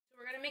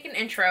make an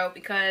intro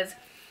because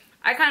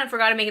I kind of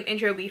forgot to make an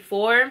intro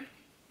before.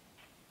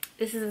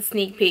 This is a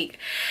sneak peek.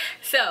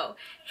 So,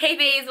 hey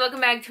babes, welcome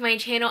back to my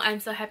channel. I'm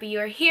so happy you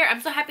are here. I'm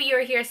so happy you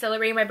are here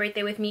celebrating my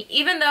birthday with me,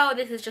 even though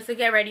this is just a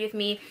get ready with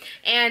me,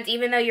 and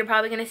even though you're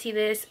probably going to see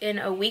this in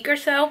a week or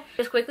so.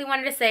 Just quickly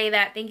wanted to say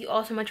that thank you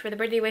all so much for the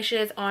birthday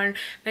wishes on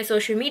my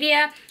social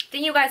media.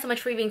 Thank you guys so much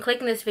for even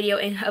clicking this video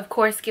and of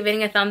course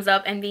giving a thumbs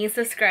up and being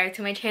subscribed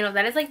to my channel.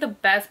 That is like the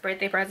best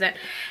birthday present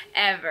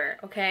ever,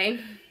 okay?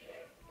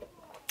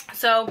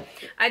 So,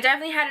 I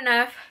definitely had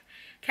enough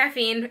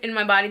caffeine in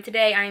my body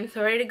today. I am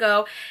so ready to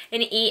go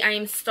and eat. I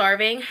am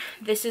starving.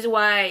 This is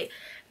why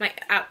my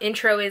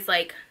intro is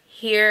like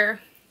here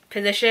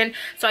position.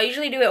 So I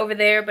usually do it over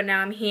there, but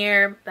now I'm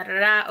here.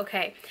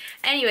 Okay.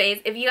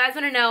 Anyways, if you guys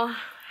want to know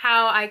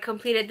how I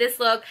completed this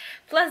look,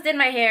 plus did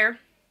my hair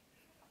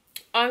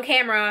on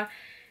camera,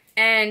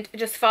 and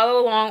just follow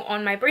along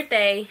on my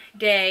birthday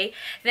day,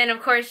 then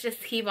of course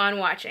just keep on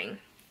watching.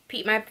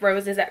 Peep my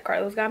roses that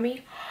Carlos got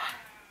me.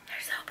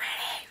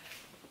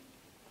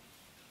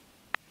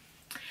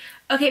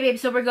 Okay, babe,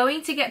 so we're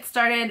going to get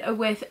started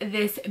with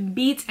this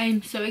beat.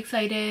 I'm so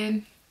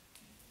excited.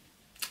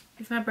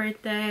 It's my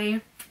birthday.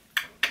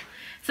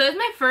 So it's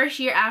my first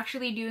year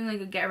actually doing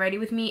like a get ready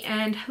with me,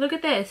 and look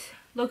at this.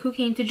 Look who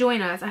came to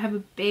join us. I have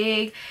a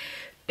big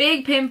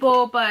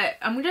pimple, but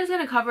I'm just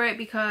gonna cover it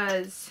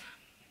because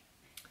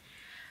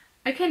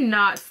I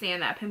cannot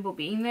stand that pimple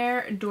being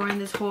there during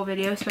this whole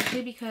video,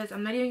 especially because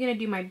I'm not even gonna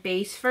do my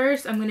base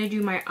first. I'm gonna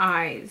do my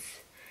eyes.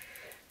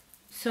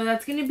 So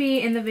that's gonna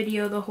be in the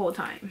video the whole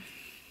time.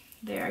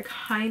 There, I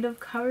kind of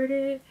covered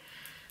it,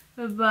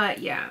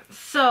 but yeah.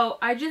 So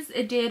I just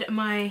did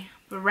my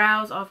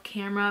brows off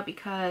camera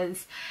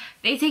because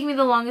they take me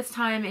the longest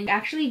time, and I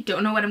actually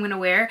don't know what I'm gonna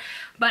wear,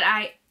 but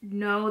I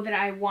know that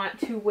I want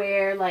to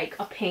wear like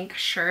a pink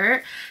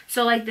shirt.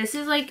 So like this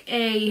is like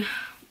a,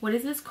 what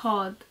is this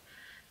called,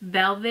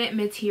 velvet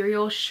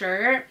material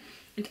shirt.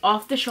 It's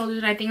off the shoulders,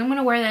 and I think I'm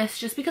gonna wear this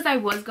just because I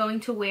was going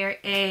to wear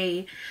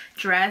a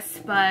dress,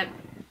 but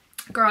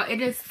girl,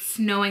 it is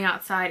snowing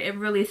outside. It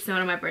really snowed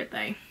on my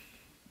birthday.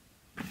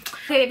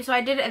 Okay, so I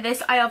did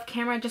this eye off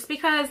camera just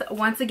because,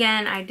 once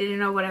again, I didn't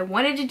know what I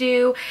wanted to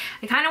do.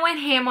 I kind of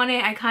went ham on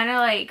it. I kind of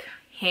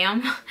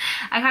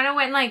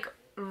went like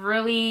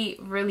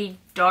really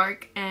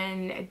dark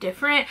and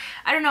different.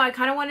 I don't know. I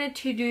kind of wanted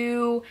to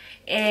do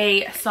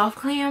a soft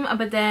clam,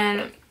 but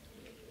then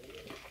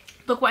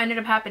look what ended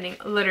up happening,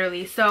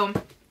 literally. So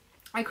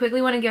I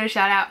quickly want to give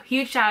a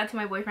huge shout out to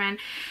my boyfriend,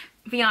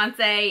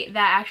 fiance,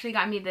 that actually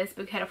got me this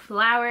bouquet of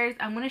flowers.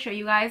 I'm going to show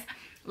you guys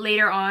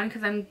later on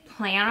because I'm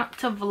planning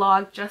to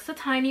vlog just a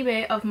tiny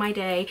bit of my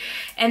day.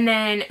 And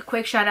then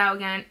quick shout out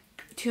again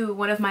to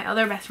one of my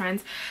other best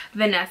friends,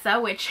 Vanessa,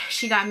 which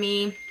she got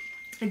me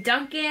a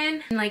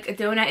Dunkin', like a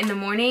donut in the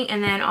morning.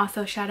 And then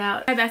also shout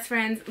out my best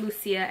friends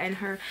Lucia and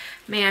her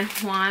man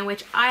Juan,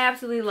 which I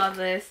absolutely love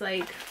this.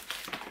 Like,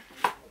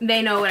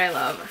 they know what I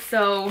love.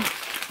 So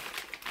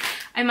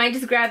I might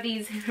just grab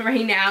these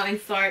right now and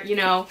start, you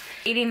know,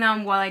 eating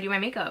them while I do my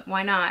makeup.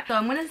 Why not? So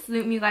I'm going to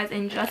zoom you guys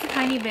in just a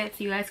tiny bit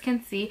so you guys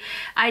can see.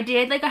 I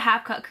did like a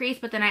half cut crease,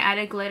 but then I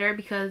added glitter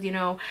because, you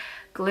know,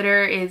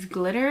 glitter is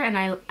glitter, and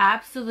I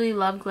absolutely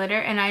love glitter.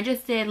 And I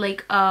just did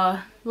like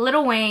a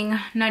little wing,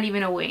 not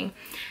even a wing,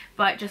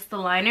 but just the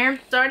liner.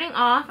 Starting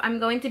off, I'm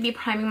going to be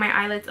priming my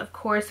eyelids, of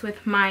course,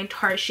 with my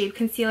Tarte Shape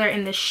Concealer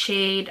in the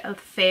shade of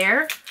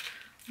Fair.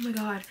 Oh my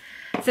god.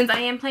 Since I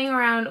am playing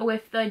around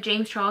with the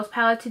James Charles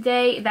palette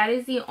today, that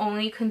is the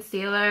only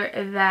concealer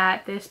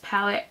that this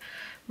palette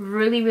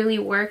really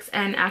works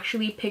and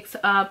actually picks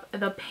up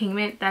the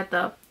pigment that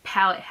the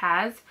palette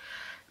has.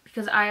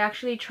 Because I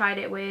actually tried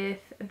it with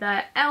the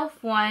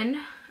e.l.f.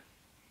 one,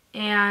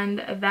 and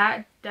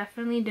that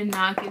definitely did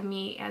not give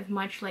me as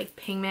much like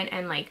pigment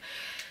and like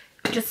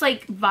just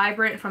like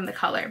vibrant from the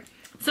color.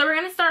 So we're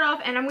going to start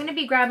off, and I'm going to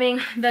be grabbing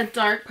the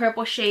dark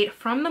purple shade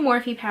from the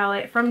Morphe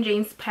palette, from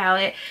Jane's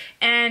palette.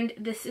 And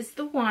this is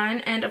the one.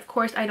 And of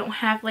course, I don't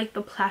have like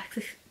the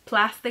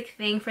plastic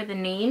thing for the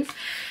names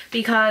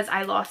because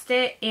I lost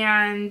it.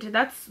 And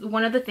that's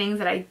one of the things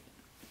that I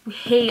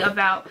hate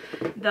about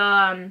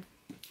the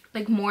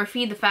like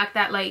Morphe. The fact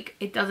that like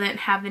it doesn't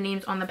have the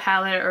names on the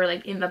palette or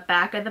like in the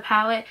back of the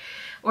palette.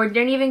 Or it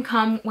didn't even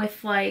come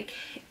with like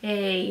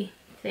a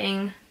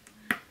thing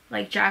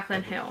like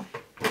Jaclyn Hill.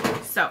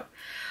 So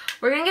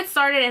we're gonna get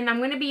started, and I'm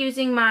gonna be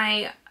using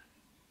my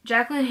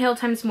Jaclyn Hill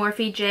times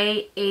Morphe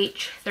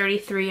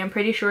JH33. I'm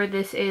pretty sure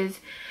this is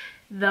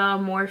the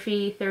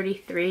Morphe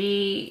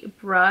 33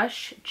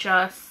 brush,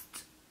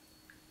 just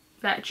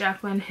that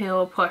Jaclyn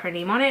Hill put her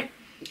name on it.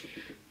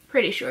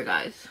 Pretty sure,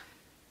 guys.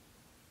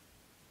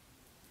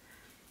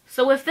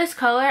 So with this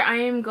color, I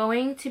am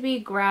going to be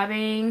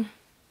grabbing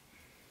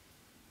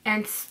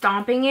and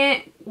stomping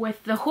it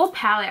with the whole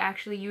palette.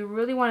 Actually, you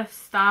really want to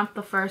stomp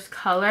the first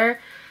color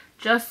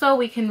just so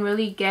we can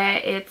really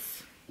get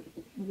its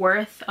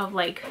worth of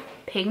like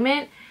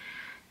pigment.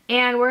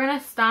 And we're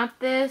gonna stomp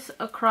this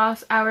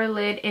across our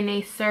lid in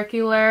a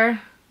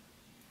circular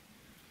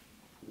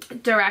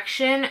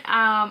direction.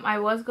 I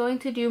was going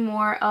to do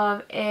more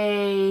of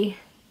a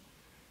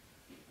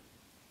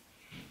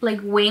like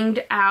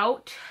winged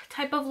out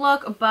type of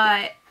look,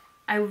 but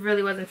I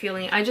really wasn't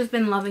feeling it. I just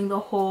been loving the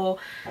whole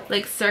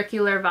like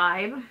circular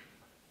vibe.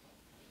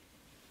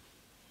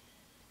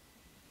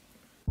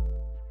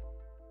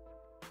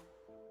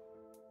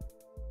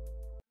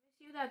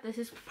 That this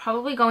is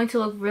probably going to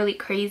look really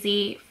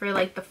crazy for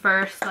like the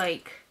first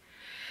like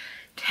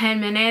 10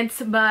 minutes,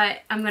 but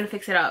I'm gonna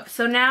fix it up.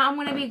 So now I'm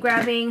gonna be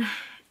grabbing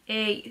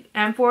a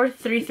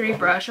M433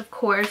 brush, of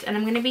course, and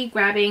I'm gonna be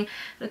grabbing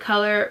the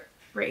color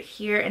right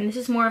here, and this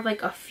is more of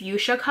like a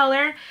fuchsia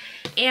color,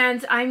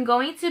 and I'm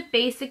going to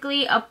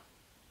basically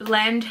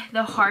blend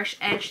the harsh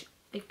edge,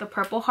 like the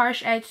purple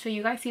harsh edge, so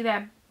you guys see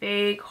that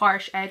big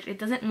harsh edge. It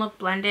doesn't look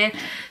blended.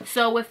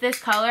 So with this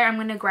color, I'm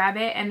going to grab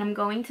it and I'm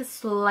going to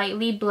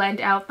slightly blend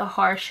out the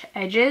harsh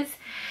edges,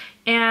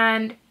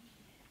 and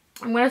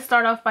I'm going to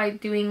start off by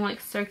doing like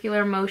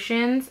circular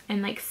motions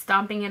and like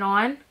stomping it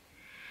on,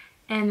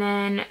 and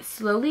then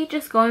slowly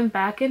just going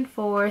back and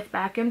forth,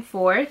 back and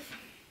forth.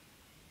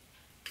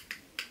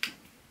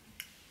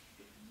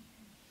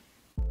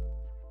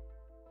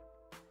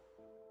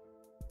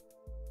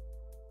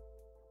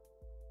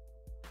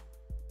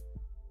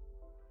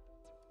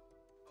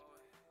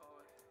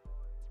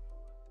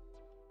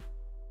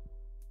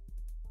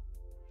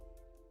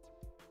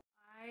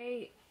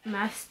 I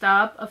messed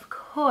up, of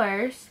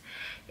course,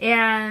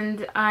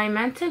 and I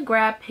meant to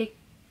grab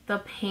the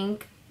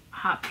pink,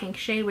 hot pink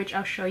shade, which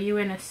I'll show you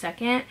in a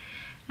second.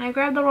 I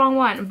grabbed the wrong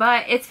one,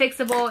 but it's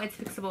fixable, it's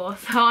fixable.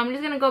 So I'm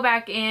just gonna go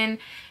back in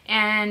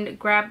and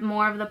grab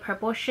more of the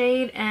purple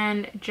shade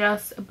and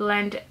just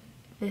blend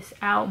this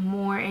out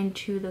more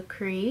into the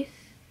crease.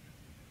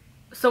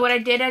 So what I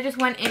did, I just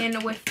went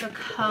in with the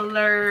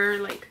color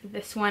like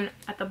this one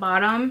at the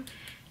bottom,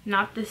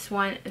 not this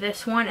one,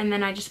 this one, and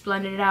then I just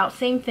blended it out.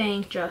 Same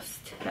thing,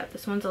 just that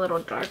this one's a little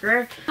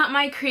darker. Cut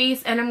my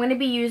crease, and I'm going to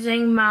be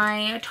using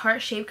my Tarte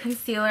Shape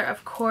Concealer,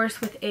 of course,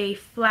 with a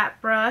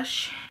flat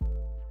brush.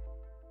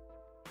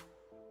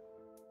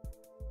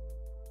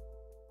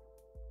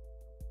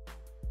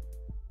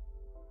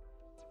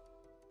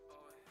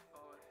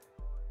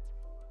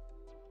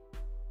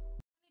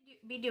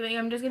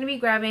 I'm just going to be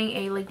grabbing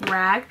a like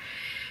rag,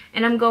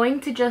 and I'm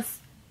going to just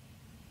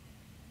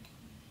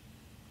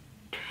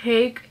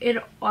take it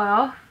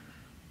off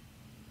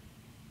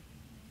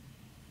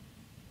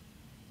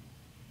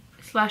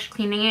slash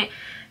cleaning it,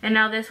 and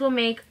now this will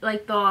make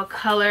like the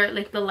color,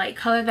 like the light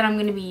color that I'm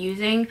going to be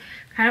using,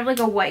 kind of like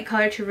a white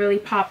color to really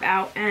pop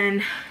out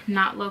and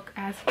not look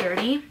as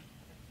dirty.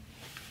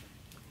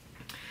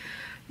 Oh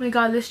my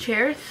god, this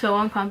chair is so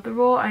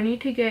uncomfortable. I need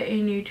to get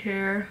a new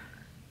chair,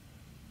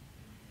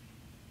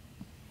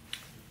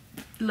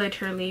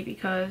 literally,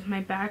 because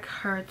my back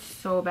hurts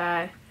so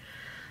bad.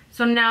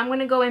 So now I'm going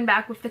to go in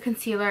back with the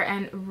concealer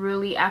and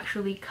really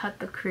actually cut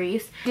the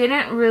crease.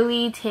 Didn't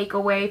really take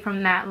away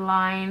from that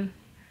line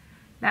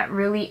that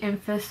really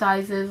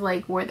emphasizes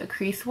like where the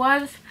crease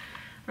was,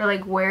 or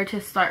like where to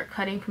start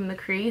cutting from the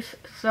crease.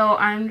 So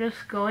I'm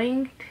just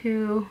going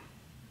to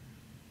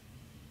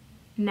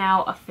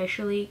now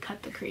officially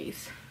cut the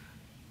crease.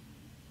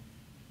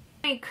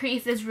 My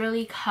crease is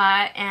really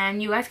cut,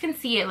 and you guys can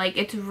see it, like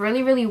it's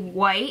really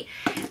white.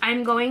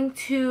 I'm going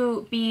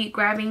to be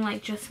grabbing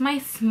like just my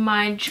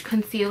smudge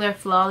concealer,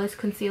 Flawless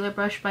Concealer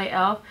Brush by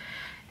e.l.f.,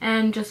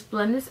 and just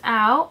blend this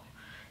out,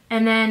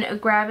 and then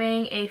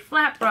grabbing a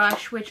flat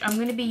brush, which I'm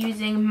going to be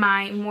using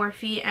my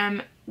Morphe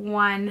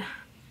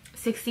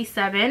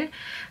M167,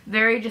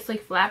 very just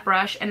like flat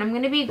brush, and I'm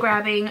going to be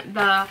grabbing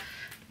the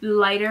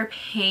lighter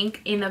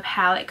pink in the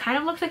palette. Kind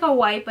of looks like a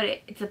white, but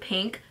it's a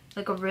pink,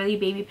 like a really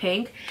baby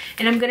pink,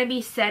 and I'm going to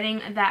be setting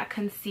that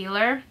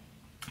concealer.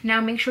 Now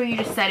make sure you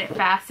just set it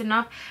fast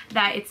enough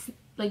that it's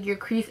like your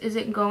crease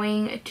isn't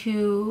going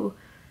to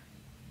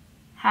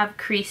have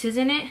creases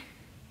in it,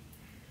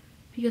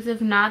 because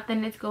if not,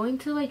 then it's going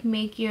to like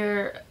make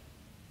your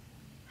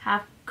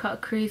half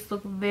cut crease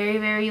look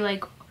very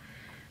like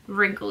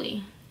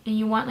wrinkly, and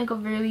you want like a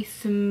really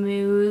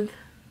smooth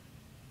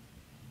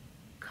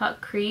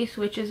cut crease,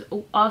 which is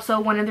also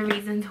one of the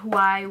reasons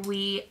why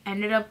we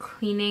ended up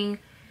cutting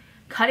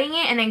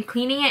it and then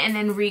cleaning it and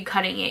then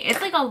recutting it.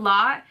 It's like a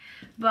lot,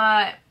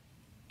 but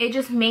it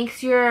just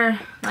makes your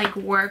like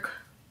work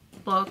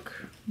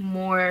look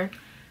more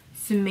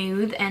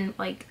smooth and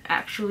like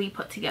actually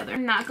put together.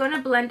 I'm not going to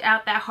blend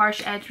out that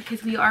harsh edge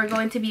because we are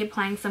going to be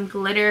applying some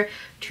glitter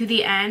to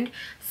the end.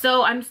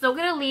 So I'm still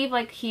going to leave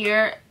like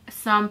here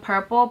some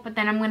purple, but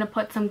then I'm going to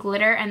put some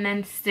glitter and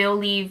then still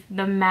leave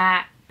the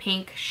matte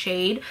pink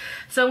shade.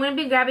 So I'm going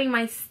to be grabbing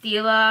my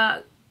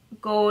Stila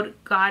Gold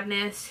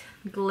Goddess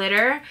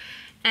glitter,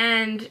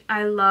 and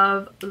I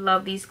love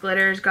these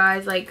glitters,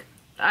 guys. Like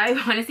I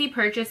honestly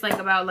purchased like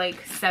about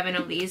like 7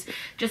 of these,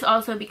 just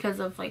also because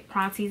of like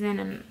prom season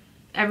and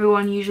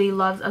everyone usually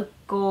loves a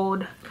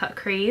gold cut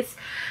crease.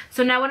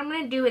 So now what I'm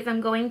going to do is I'm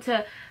going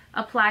to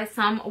apply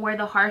some where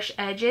the harsh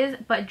edge is,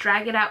 but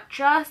drag it out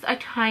just a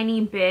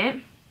tiny bit.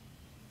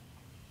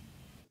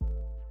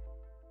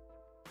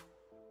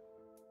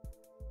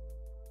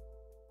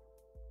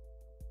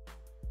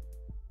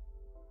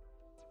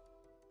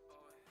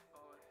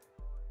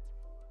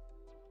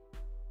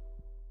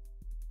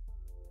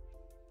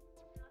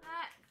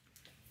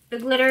 The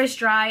glitter is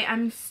dry.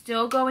 I'm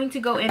still going to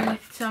go in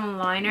with some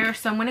liner.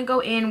 So I'm going to go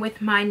in with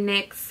my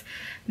NYX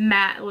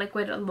matte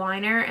liquid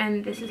liner,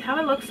 and this is how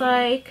it looks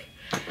like.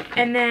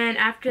 And then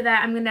after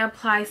that, I'm going to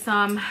apply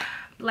some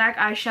black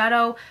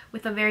eyeshadow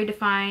with a very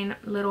defined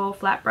little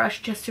flat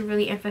brush just to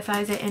really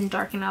emphasize it and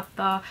darken up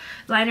the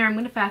liner. I'm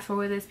going to fast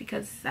forward this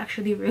because it's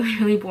actually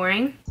really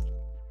boring.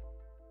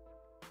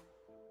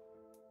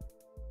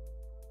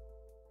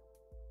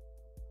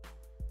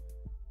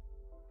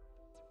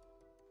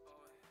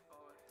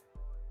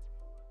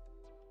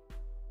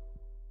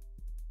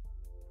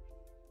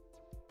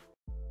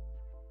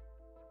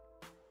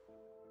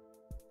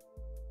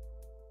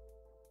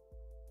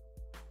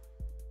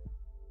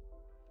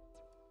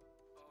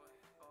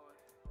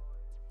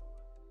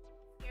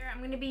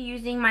 I'm going to be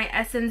using my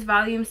Essence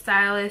Volume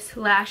Stylist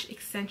Lash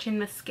Extension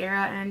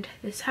Mascara, and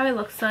this is how it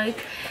looks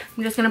like.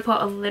 I'm just going to put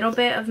a little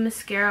bit of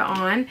mascara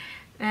on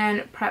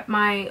and prep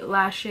my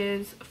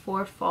lashes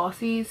for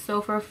falsies.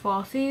 So for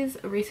falsies,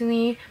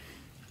 recently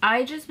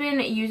I just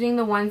been using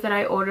the ones that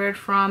I ordered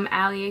from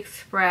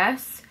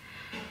AliExpress.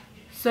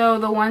 So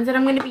the ones that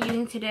I'm going to be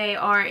using today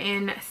are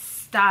in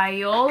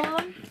style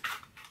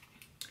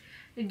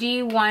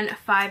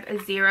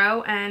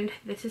D150, and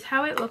this is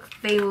how they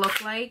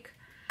look like.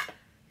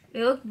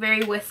 They look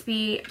very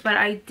wispy, but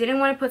I didn't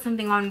want to put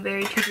something on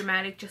very too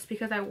dramatic just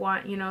because I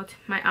want, you know,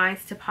 my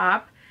eyes to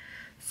pop.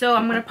 So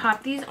I'm going to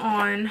pop these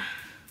on.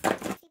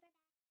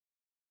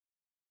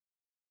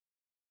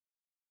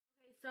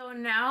 So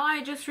now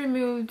I just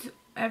removed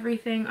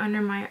everything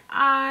under my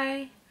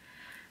eye.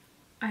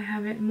 I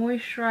haven't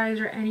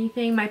moisturized or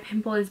anything. My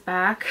pimple is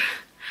back.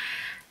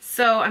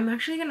 So I'm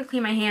actually going to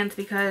clean my hands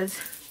because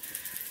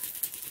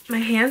my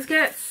hands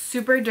get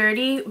super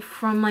dirty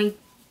from like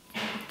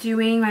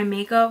doing my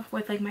makeup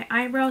with like my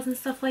eyebrows and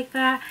stuff like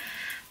that.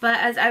 But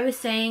as I was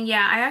saying,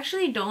 yeah, I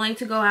actually don't like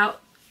to go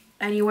out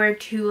anywhere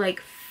too like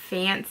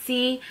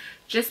fancy,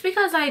 just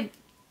because I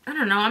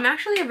don't know, I'm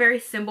actually a very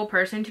simple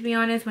person, to be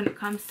honest, when it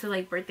comes to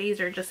like birthdays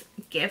or just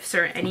gifts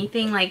or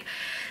anything. Like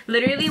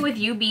literally with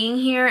you being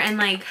here and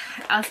like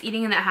us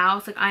eating in the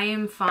house, like I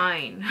am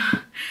fine.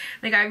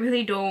 Like I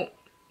really don't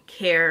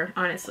care,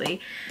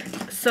 honestly.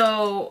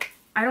 So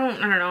I don't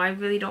know, I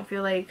really don't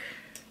feel like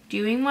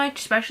doing much,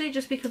 especially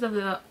just because of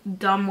the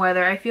dumb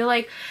weather. I feel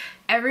like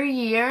every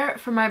year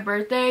for my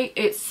birthday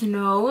it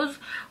snows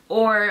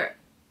or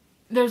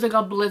there's like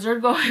a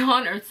blizzard going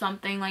on or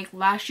something. Like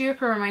last year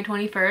for my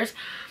 21st,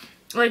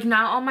 like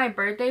not on my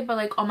birthday but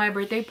like on my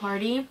birthday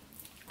party,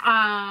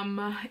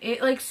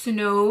 it like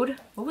snowed.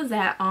 What was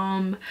that?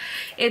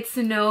 It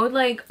snowed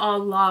like a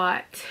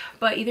lot,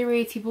 but either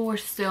way people were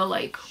still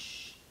like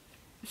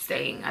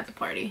staying at the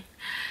party.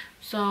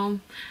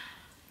 So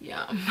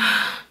yeah.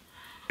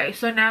 Okay,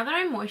 so now that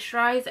I'm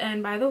moisturized,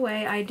 and by the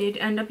way, I did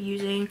end up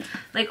using,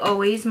 like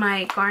always,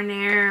 my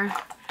Garnier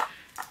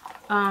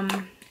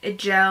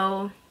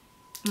Gel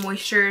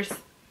Moisture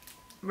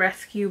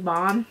Rescue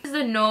Balm. This is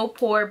the No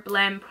Pore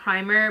Blend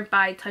Primer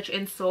by Touch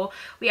in Soul.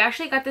 We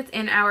actually got this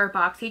in our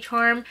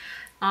BoxyCharm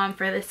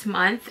for this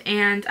month,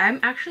 and I'm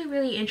actually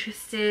really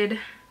interested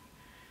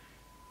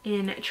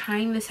in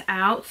trying this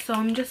out. So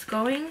I'm just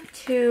going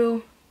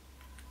to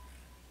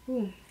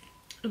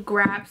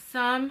grab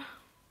some.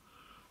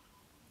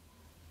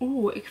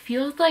 Ooh, it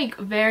feels like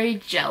very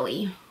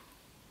jelly.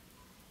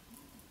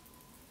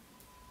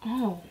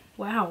 Oh,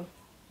 wow.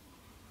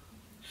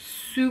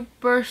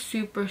 Super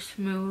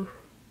smooth.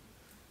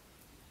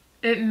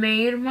 It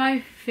made my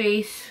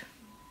face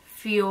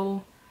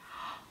feel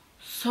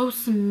so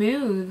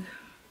smooth.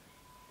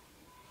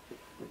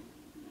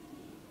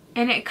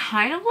 And it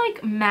kind of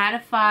like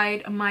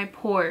mattified my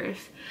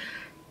pores.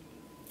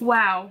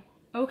 Wow,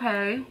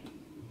 okay.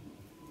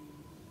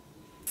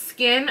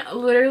 Skin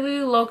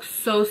literally looks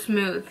so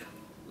smooth,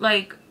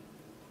 like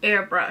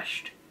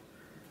airbrushed.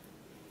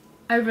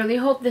 I really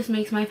hope this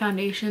makes my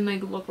foundation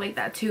like look like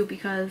that too,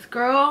 because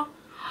girl.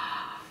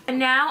 And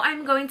now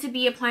I'm going to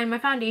be applying my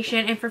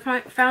foundation, and for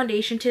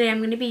foundation today I'm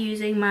going to be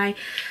using my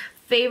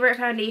favorite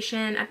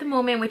foundation at the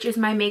moment, which is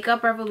my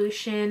Makeup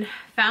Revolution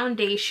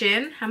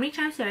foundation. How many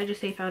times did I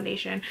just say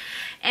foundation?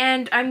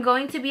 And I'm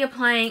going to be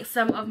applying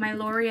some of my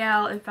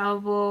L'Oreal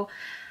Infallible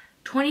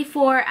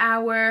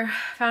 24-hour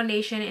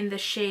foundation in the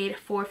shade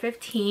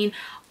 415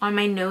 on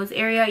my nose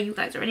area. You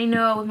guys already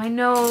know with my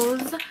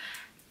nose,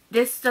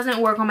 this doesn't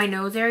work on my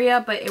nose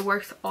area, but it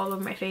works all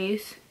over my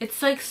face.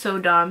 It's like so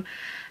dumb.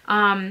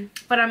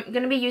 But I'm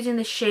gonna be using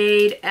the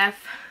shade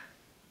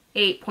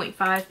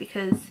F8.5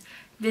 because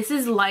this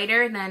is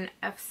lighter than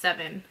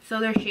F7, so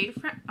their shade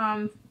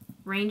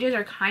ranges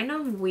are kind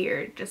of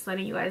weird, just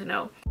letting you guys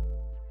know.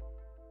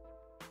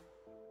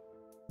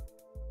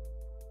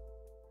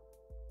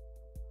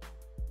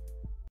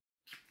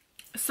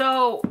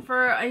 So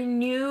for a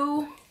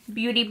new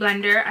beauty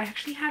blender, I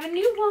actually have a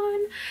new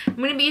one. I'm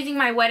going to be using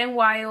my Wet n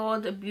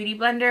Wild beauty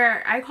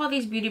blender. I call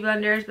these beauty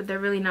blenders, but they're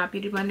really not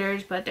beauty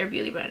blenders, but they're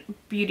beauty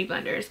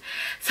blenders.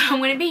 So I'm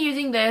going to be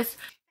using this.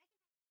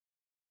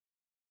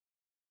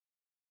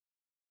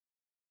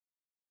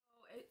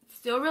 It's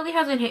still really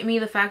hasn't hit me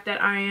the fact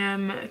that I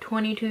am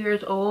 22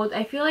 years old.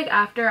 I feel like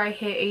after I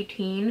hit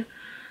 18,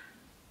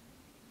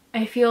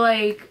 I feel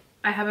like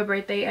I have a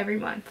birthday every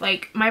month.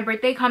 Like, my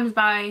birthday comes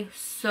by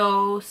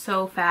so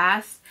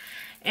fast.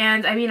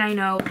 And I mean, I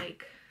know,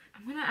 like,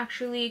 I'm gonna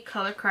actually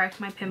color correct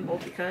my pimple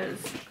because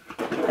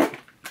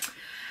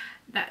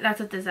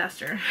that's a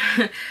disaster.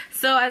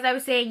 So as I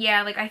was saying,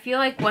 yeah, like I feel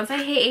like once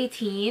I hit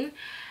 18,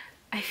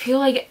 I feel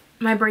like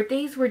my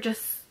birthdays were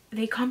just,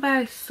 they come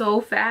by so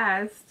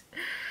fast.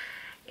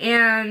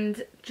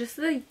 And just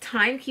the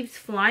time keeps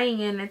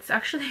flying, and it's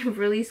actually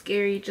really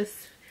scary.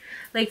 Just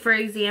like, for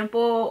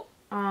example,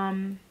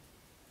 I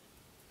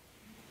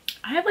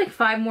have like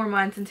 5 more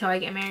months until I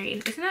get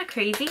married. Isn't that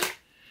crazy?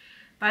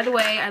 By the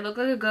way, I look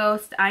like a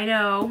ghost. I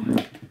know.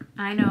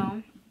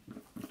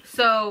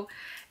 So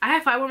I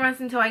have 5 more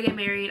months until I get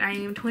married. I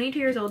am 22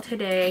 years old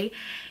today,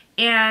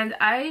 and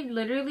I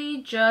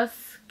literally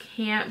just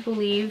can't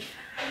believe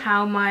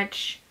how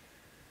much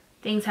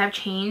things have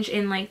changed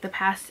in like the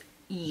past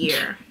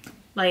year.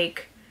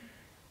 Like,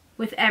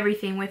 with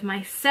everything, with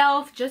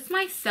myself, just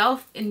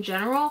myself in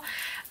general.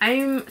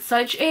 I'm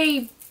such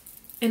in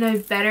a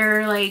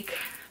better like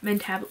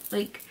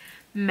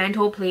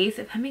mental place,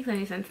 if that makes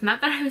any sense. Not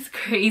that I was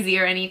crazy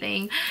or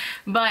anything,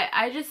 but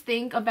I just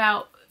think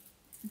about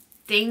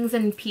things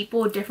and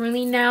people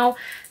differently now.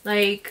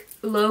 Like,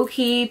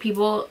 low-key,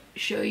 people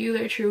show you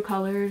their true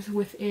colors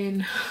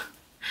within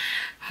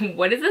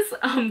what is this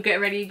get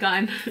ready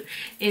gone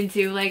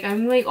into. Like,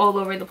 I'm like all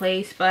over the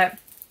place, but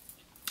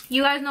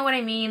you guys know what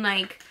I mean.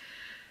 Like,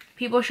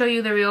 people show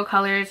you the real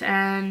colors,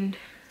 and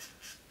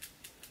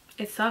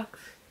it sucks.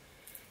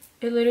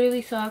 It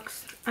literally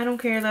sucks. I don't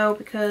care though,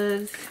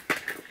 because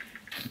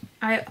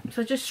I'm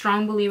such a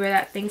strong believer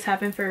that things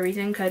happen for a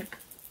reason,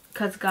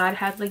 because God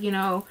has, like, you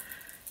know,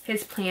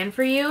 his plan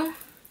for you.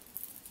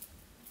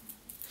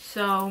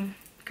 So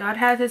God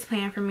has his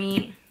plan for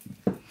me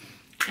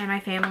and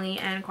my family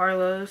and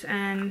Carlos,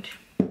 and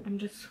I'm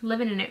just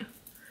living in it.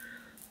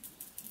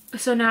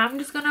 So now I'm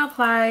just gonna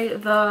apply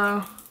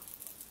the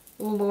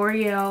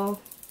L'Oreal.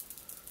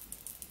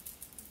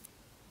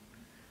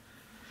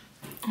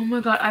 Oh my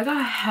god, I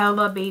got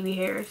hella baby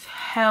hairs.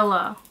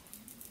 Hella.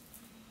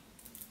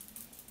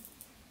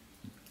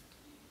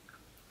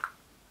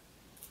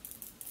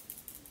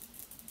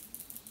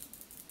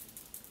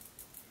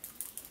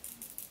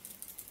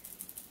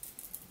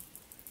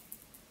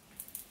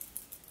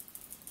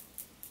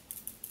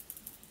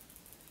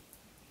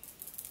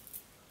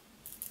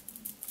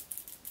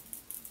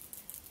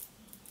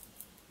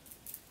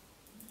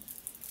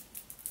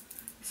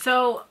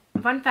 So,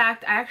 fun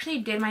fact, I actually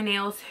did my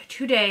nails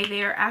today.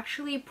 They are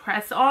actually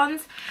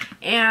press-ons,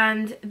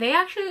 and they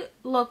actually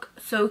look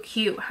so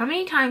cute. How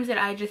many times did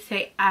I just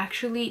say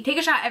actually? Take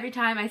a shot every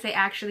time I say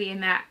actually in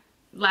that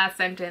last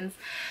sentence.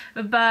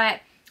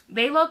 But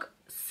they look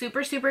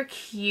super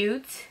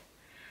cute,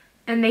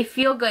 and they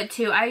feel good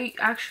too. I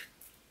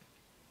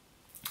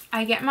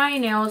get my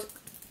nails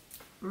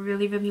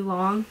really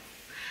long.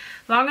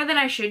 Longer than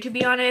I should, to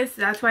be honest.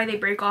 That's why they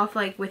break off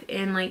like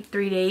within like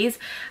 3 days.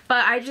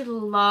 But I just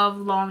love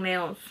long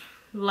nails.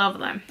 Love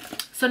them.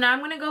 So now I'm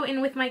going to go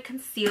in with my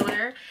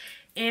concealer.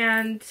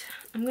 And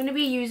I'm going to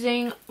be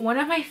using one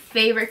of my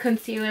favorite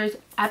concealers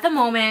at the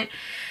moment.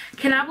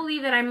 Cannot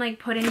believe that I'm like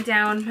putting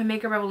down my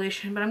Makeup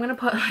Revolution. But I'm going to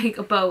put like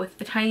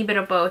a tiny bit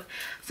of both.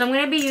 So I'm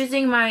going to be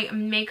using my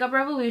Makeup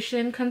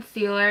Revolution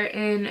concealer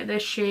in the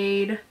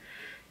shade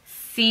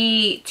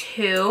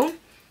C2.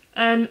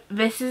 And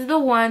this is the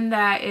one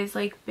that is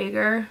like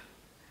bigger.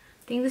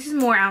 I think this is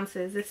more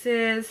ounces. This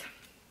is,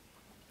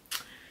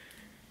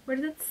 what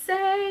does it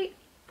say?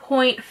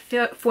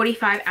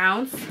 0.45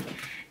 ounce.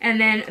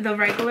 And then the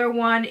regular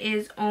one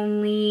is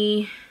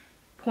only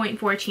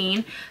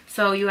 0.14.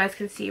 So you guys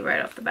can see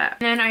right off the bat.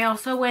 And then I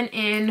also went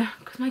in,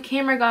 because my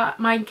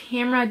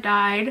camera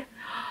died.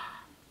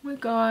 Oh my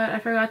god, I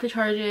forgot to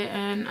charge it,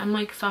 and I'm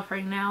like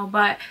suffering now.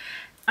 But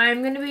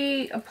I'm going to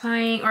be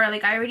applying, or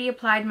like I already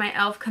applied my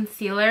e.l.f.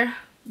 concealer,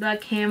 the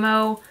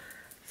Camo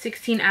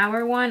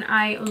 16-hour one.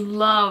 I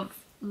love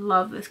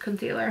this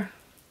concealer.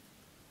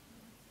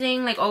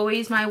 Using, like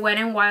always, my Wet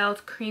n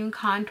Wild cream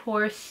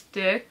contour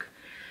stick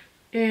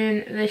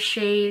in the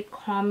shade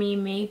Call Me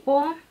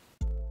Maple.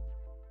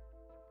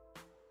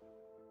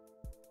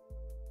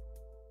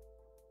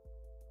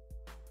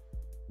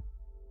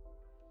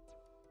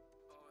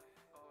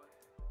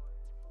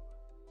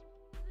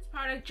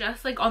 Product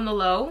just like on the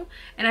low,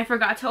 and I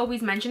forgot to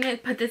always mention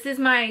it, but this is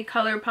my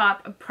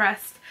ColourPop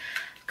pressed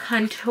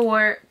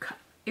contour.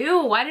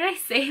 Ew, why did I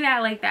say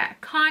that like that?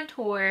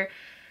 Contour.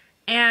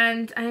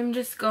 And I'm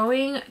just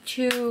going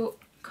to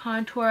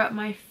contour up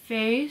my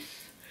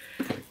face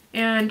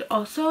and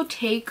also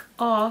take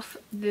off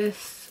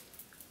this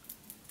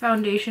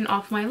foundation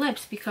off my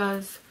lips,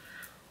 because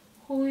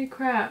holy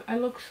crap, I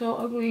look so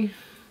ugly.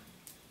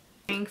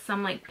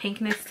 Some like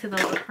pinkness to the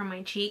look from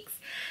my cheeks.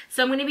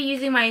 So I'm going to be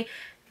using my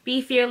Be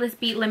Fearless,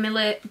 Be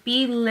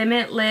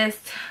Limitless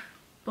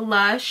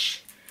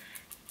blush.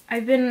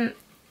 I've been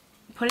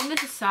putting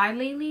this aside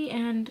lately,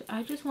 and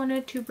I just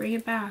wanted to bring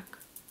it back.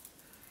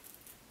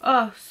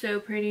 Oh, so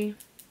pretty.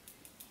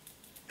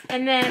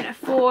 And then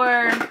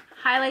for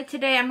highlight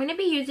today, I'm going to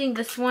be using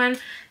this one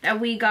that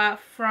we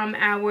got from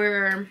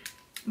our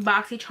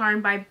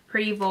BoxyCharm by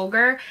Pretty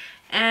Vulgar.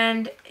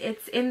 And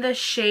it's in the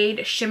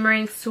shade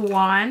Shimmering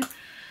Swan.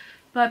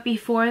 But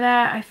before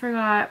that, I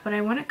forgot, but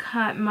I want to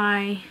cut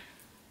my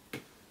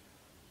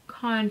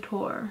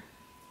contour.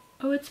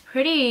 Oh, it's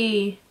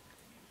pretty.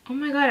 Oh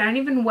my god, I didn't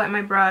even wet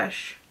my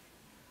brush.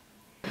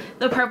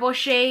 The purple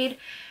shade,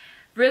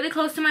 really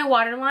close to my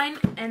waterline,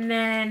 and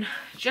then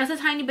just a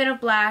tiny bit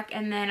of black,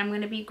 and then I'm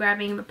going to be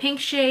grabbing the pink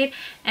shade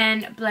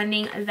and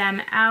blending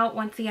them out.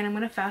 Once again, I'm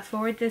going to fast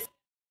forward this.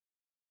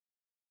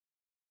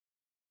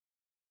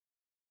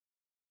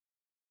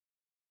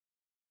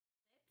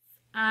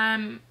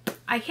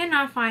 I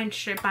cannot find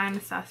Strip by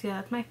Anastasia.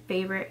 That's my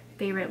favorite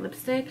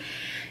lipstick,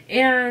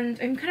 and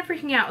I'm kind of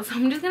freaking out, so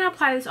I'm just gonna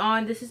apply this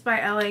on. This is by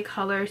LA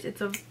Colors.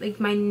 It's like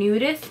my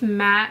nudist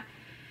matte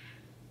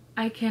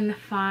I can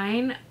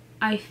find.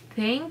 I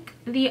think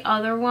the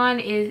other one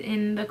is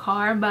in the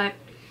car, but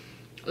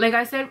like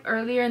I said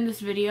earlier in this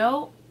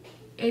video,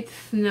 it's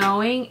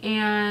snowing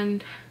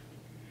and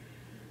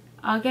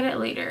I'll get it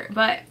later.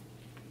 But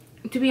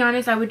to be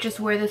honest, I would just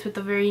wear this with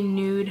a very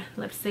nude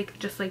lipstick,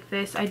 just like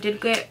this. I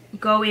did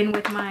go in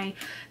with my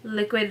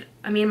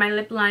my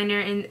lip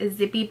liner in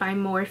Zippy by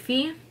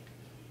Morphe.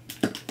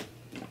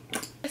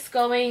 Just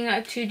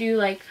going to do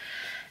like,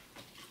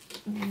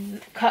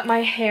 cut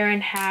my hair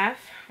in half,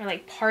 or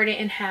like part it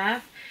in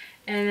half,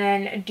 and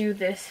then do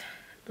this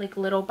like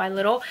little by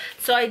little.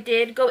 So I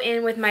did go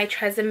in with my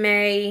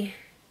Tresemme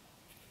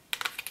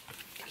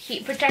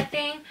heat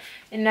protecting,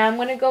 and now I'm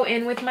going to go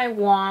in with my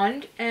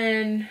wand.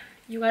 And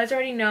you guys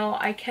already know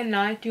I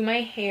cannot do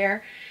my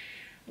hair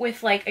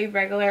with like a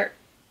regular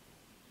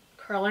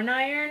curling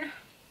iron,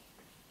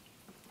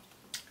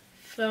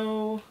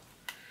 so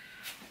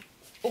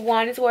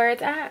wand is where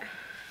it's at.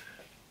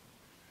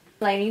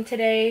 Lighting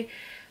today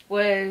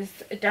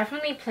was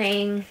definitely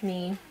playing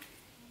me.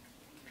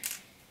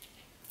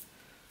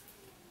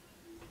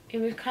 It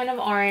was kind of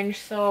orange,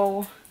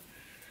 so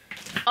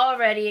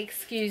already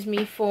excuse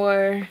me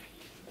for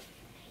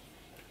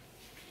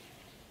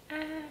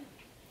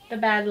the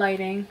bad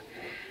lighting.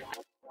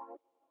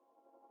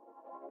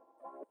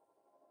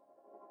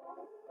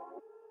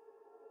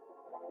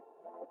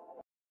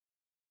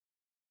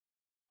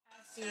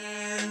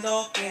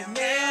 Haciendo que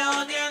me